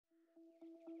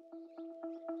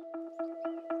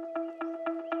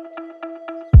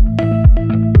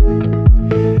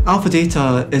Alpha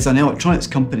Data is an electronics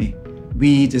company.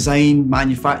 We design,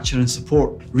 manufacture and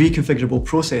support reconfigurable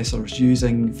processors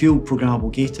using Field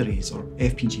Programmable Gate Arrays, or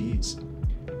FPGAs.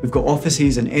 We've got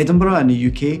offices in Edinburgh in the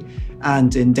UK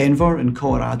and in Denver in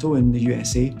Colorado in the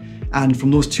USA. And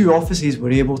from those two offices,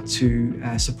 we're able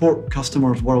to support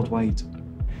customers worldwide.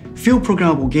 Field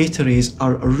Programmable Gate Arrays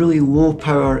are a really low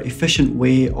power, efficient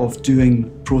way of doing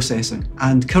processing.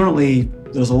 And currently,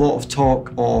 there's a lot of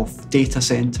talk of data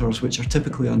centers, which are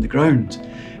typically underground.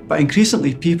 But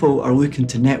increasingly, people are looking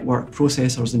to network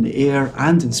processors in the air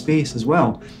and in space as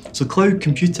well. So cloud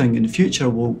computing in the future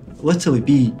will literally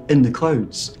be in the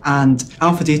clouds. And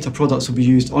Alpha Data products will be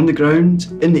used on the ground,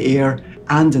 in the air,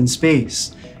 and in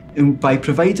space. And by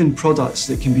providing products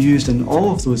that can be used in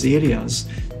all of those areas,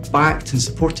 backed and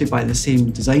supported by the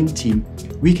same design team,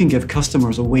 we can give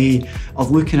customers a way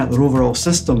of looking at their overall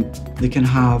system. They can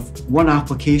have one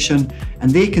application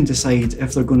and they can decide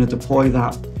if they're going to deploy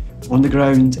that on the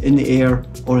ground, in the air,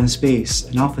 or in space.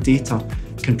 And Alpha Data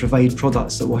can provide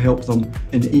products that will help them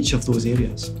in each of those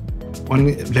areas.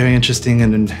 One very interesting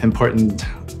and important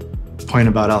point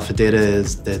about Alpha Data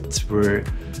is that we're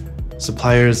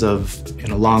suppliers of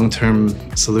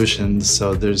long-term solutions.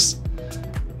 So there's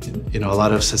a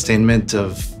lot of sustainment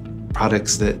of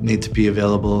products that need to be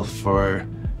available for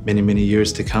many, many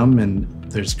years to come. And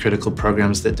there's critical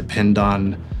programs that depend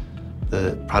on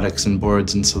the products and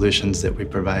boards and solutions that we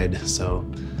provide. So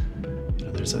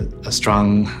there's a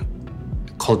strong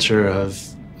culture of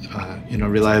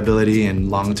reliability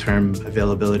and long-term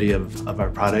availability of our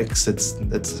products.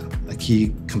 That's a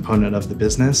key component of the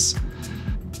business.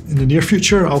 In the near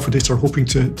future, Alpha Data are hoping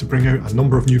to bring out a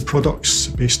number of new products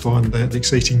based on the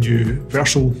exciting new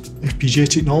Versal FPGA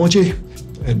technology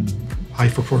and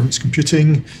high-performance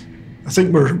computing. I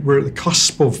think we're at the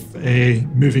cusp of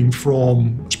moving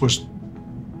from,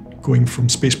 going from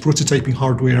space prototyping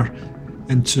hardware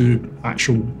into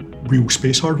actual real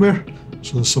space hardware.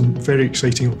 So there's some very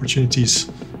exciting opportunities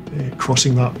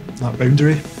crossing that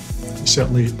boundary.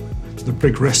 Certainly, there are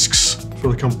big risks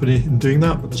for the company in doing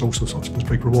that, but there's also,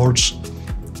 big rewards.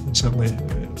 And certainly,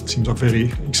 it seems a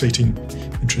very exciting,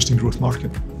 interesting growth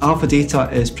market. Alpha Data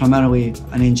is primarily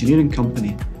an engineering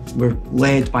company. We're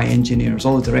led by engineers,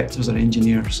 all the directors are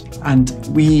engineers, and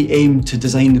we aim to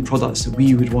design the products that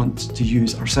we would want to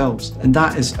use ourselves. And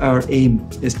that is our aim,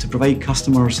 is to provide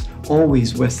customers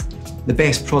always with the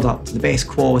best product, the best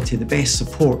quality, the best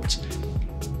support.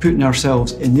 Putting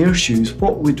ourselves in their shoes,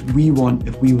 what would we want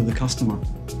if we were the customer?